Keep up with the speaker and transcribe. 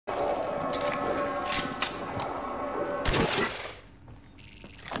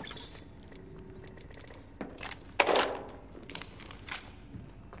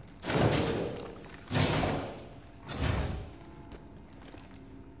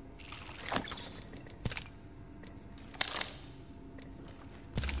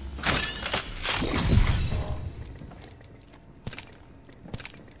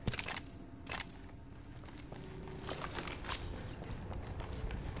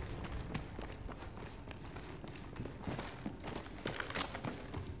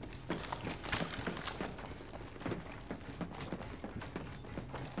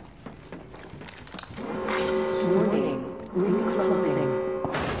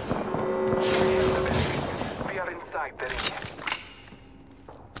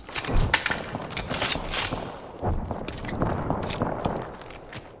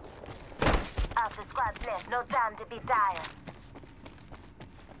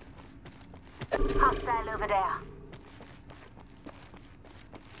missile over there.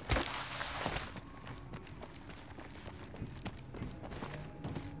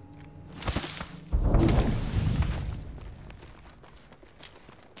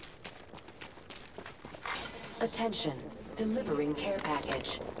 Attention, delivering care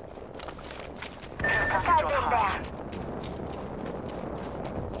package. There's a guy in there.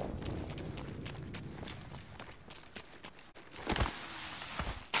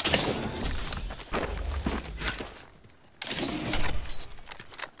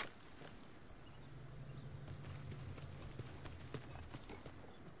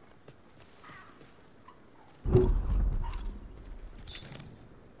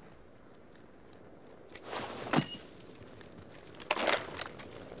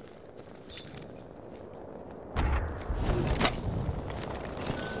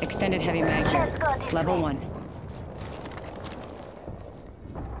 Extended heavy mag here. Level 1.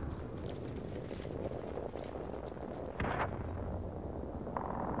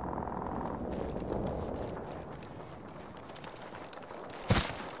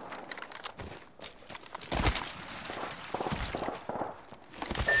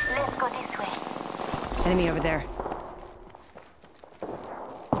 Let's go this way. Enemy over there.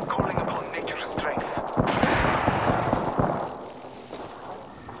 Calling upon nature's strength.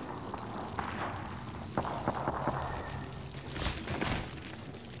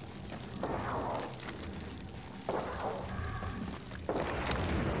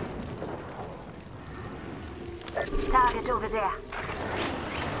 Target over there.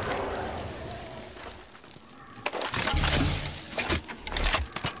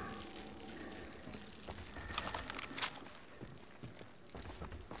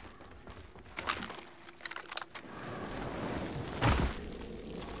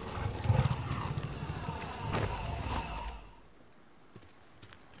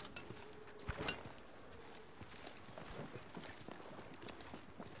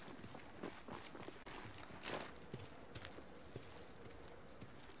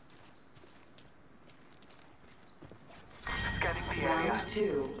 Scanning the area. Round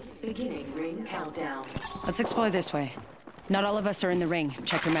 2, beginning ring countdown. Let's explore this way. Not all of us are in the ring.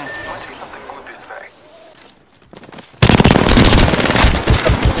 Check your maps. Might be something good this way.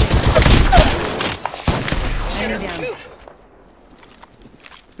 Enemy down.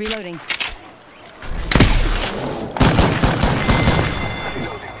 Reloading.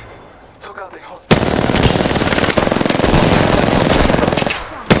 Reloading. Took out a hostage.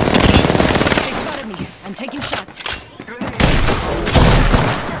 They spotted me. I'm taking shots.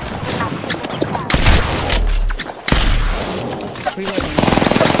 Reloading.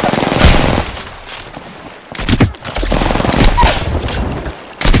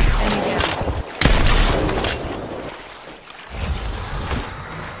 Enemy down.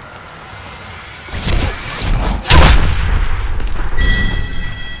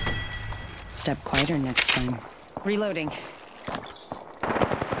 Step quieter next time. Reloading.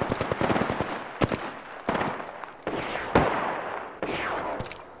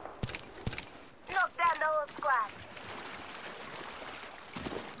 Knock down the whole squad.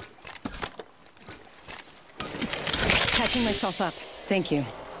 Catching myself up. Thank you.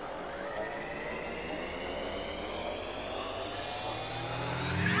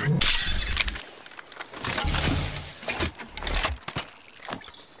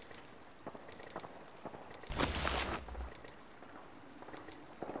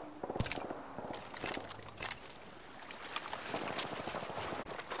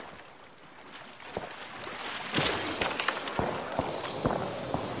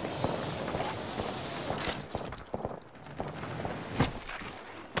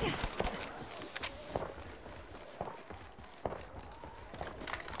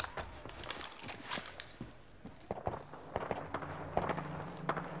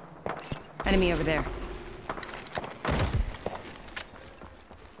 Enemy over there.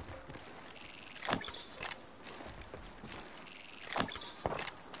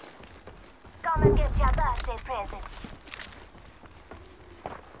 Come and get your birthday present.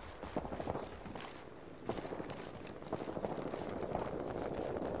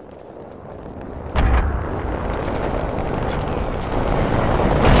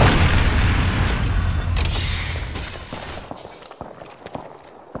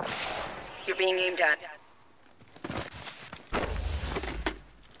 You're being aimed at.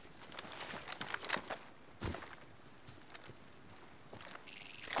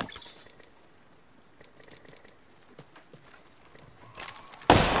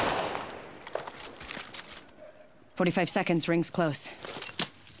 "45 seconds, rings close."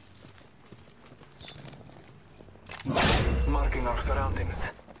 Marking our surroundings.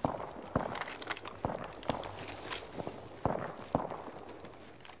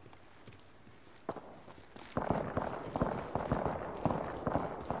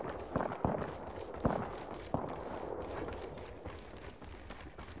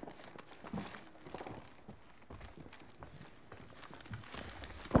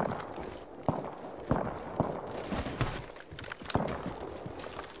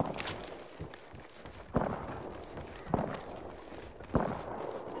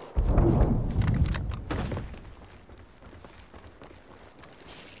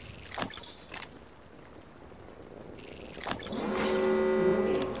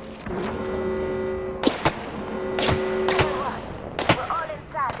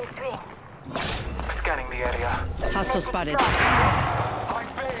 the area. Hostile spotted. I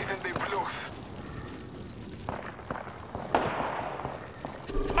bathe in the blues.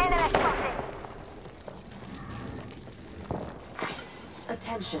 Enemy spotted.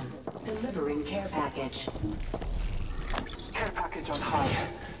 Attention. Delivering care package. Care package on high.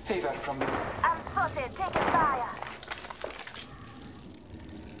 Favor from me. I'm spotted. Taking fire.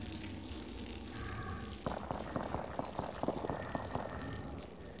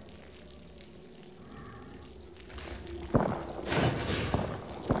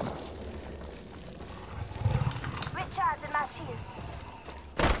 Recharging my shields.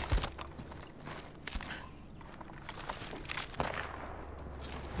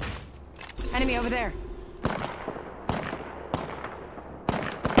 Enemy over there.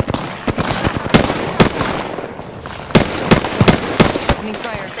 Opening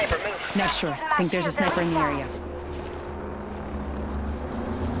fire. Not sure. Think there's a sniper in the area.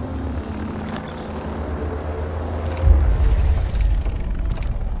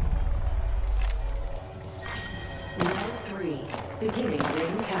 Round 3. Beginning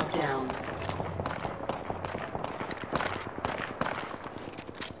ring countdown.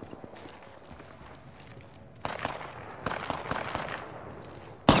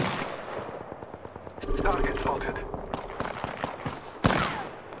 Target spotted.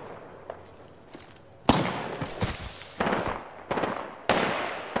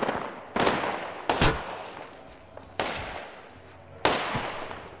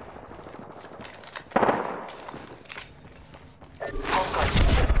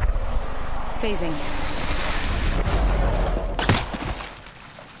 Phasing.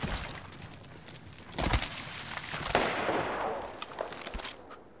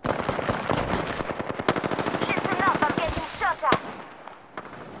 Listen up, I'm getting shot at.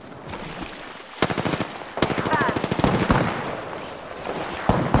 Bad.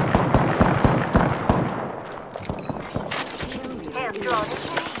 Air drone.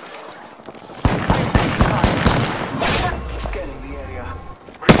 Scanning the area.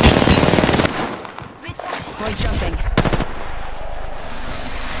 Recharge. Boy jumping.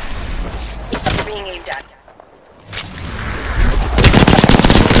 Being aimed at.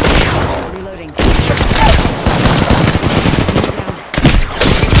 Reloading.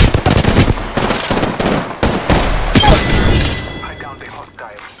 I downed a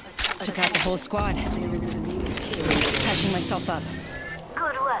hostile. Took out the whole squad. Patching myself up.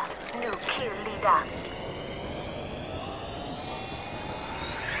 Good work, new kill leader.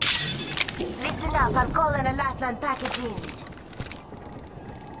 Listen up, I'm calling a lifeline package in.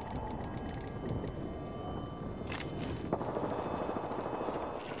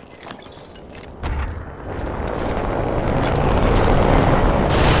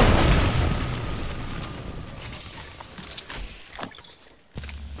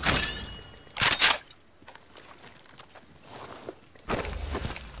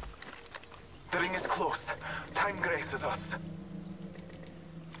 The ring is close. Time graces us.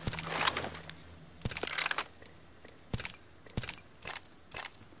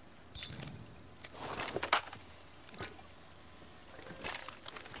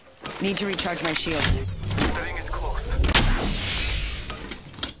 Need to recharge my shields. The ring is close.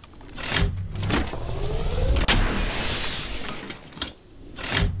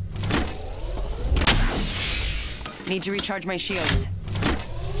 Need to recharge my shields.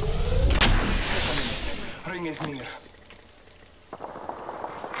 Ring is near.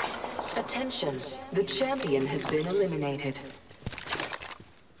 Attention. The champion has been eliminated.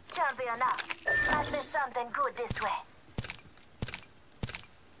 Champion up. Might be something good this way.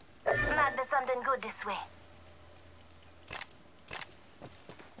 Might be something good this way.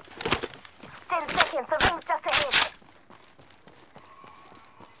 10 seconds, the ring's just ahead.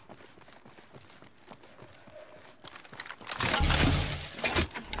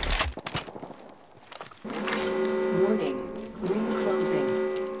 Warning. Ring closing.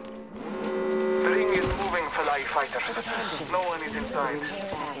 The ring is moving for live fighters. No one is inside. Care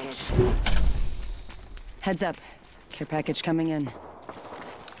package. Heads up. Care package coming in.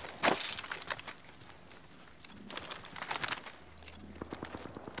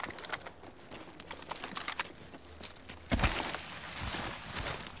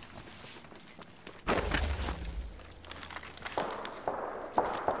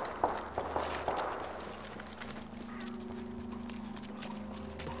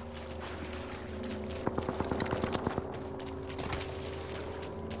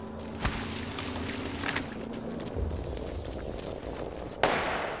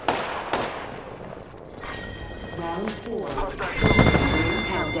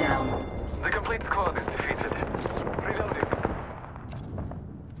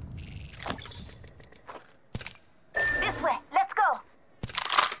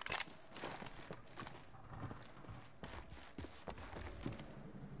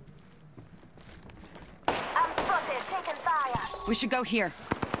 We should go here.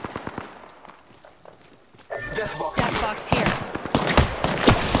 Death box. Death box here.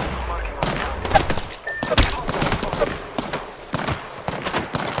 Marking on scout.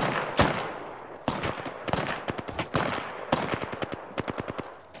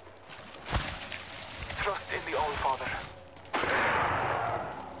 Trust in the All-Father.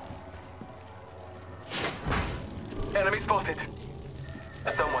 Enemy spotted.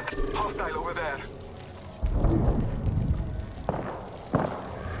 Someone hostile over there.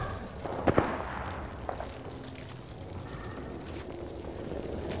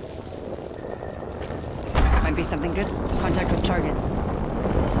 Might be something good. Contact with target.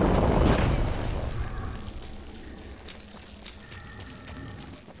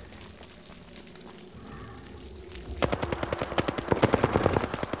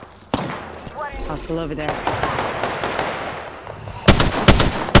 Hostile over there.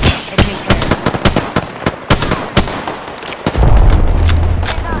 Opening fire.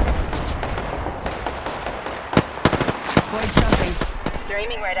 Void jumping. They're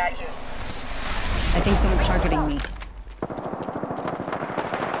aiming right at you. I think someone's targeting me.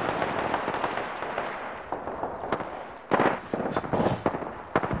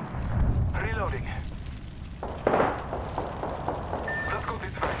 Reloading. Let's go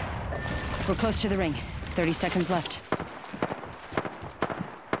this way. We're close to the ring. 30 seconds left.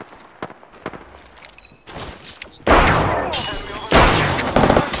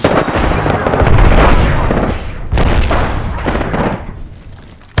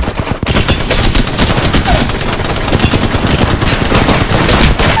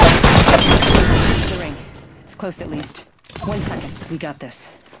 The ring. It's close at least. 1 second. We got this.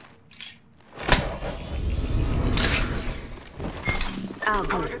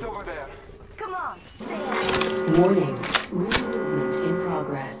 Target over there. Come on, say it. Warning. Ring movement in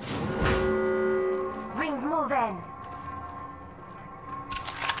progress. Rings moving.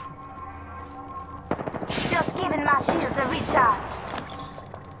 Just giving my shields a recharge.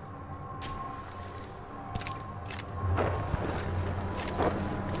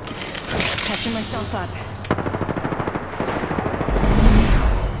 Catching myself up.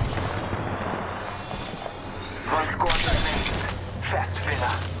 One squad remains. Fast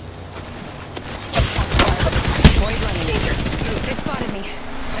winner. Void running. Danger. They spotted me.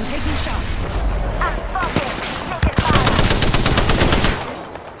 I'm taking shots. I'm fucking taking fire.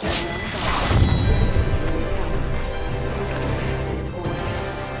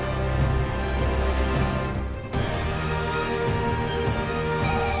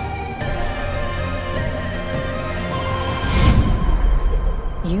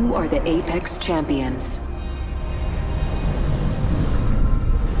 You are the Apex Champions.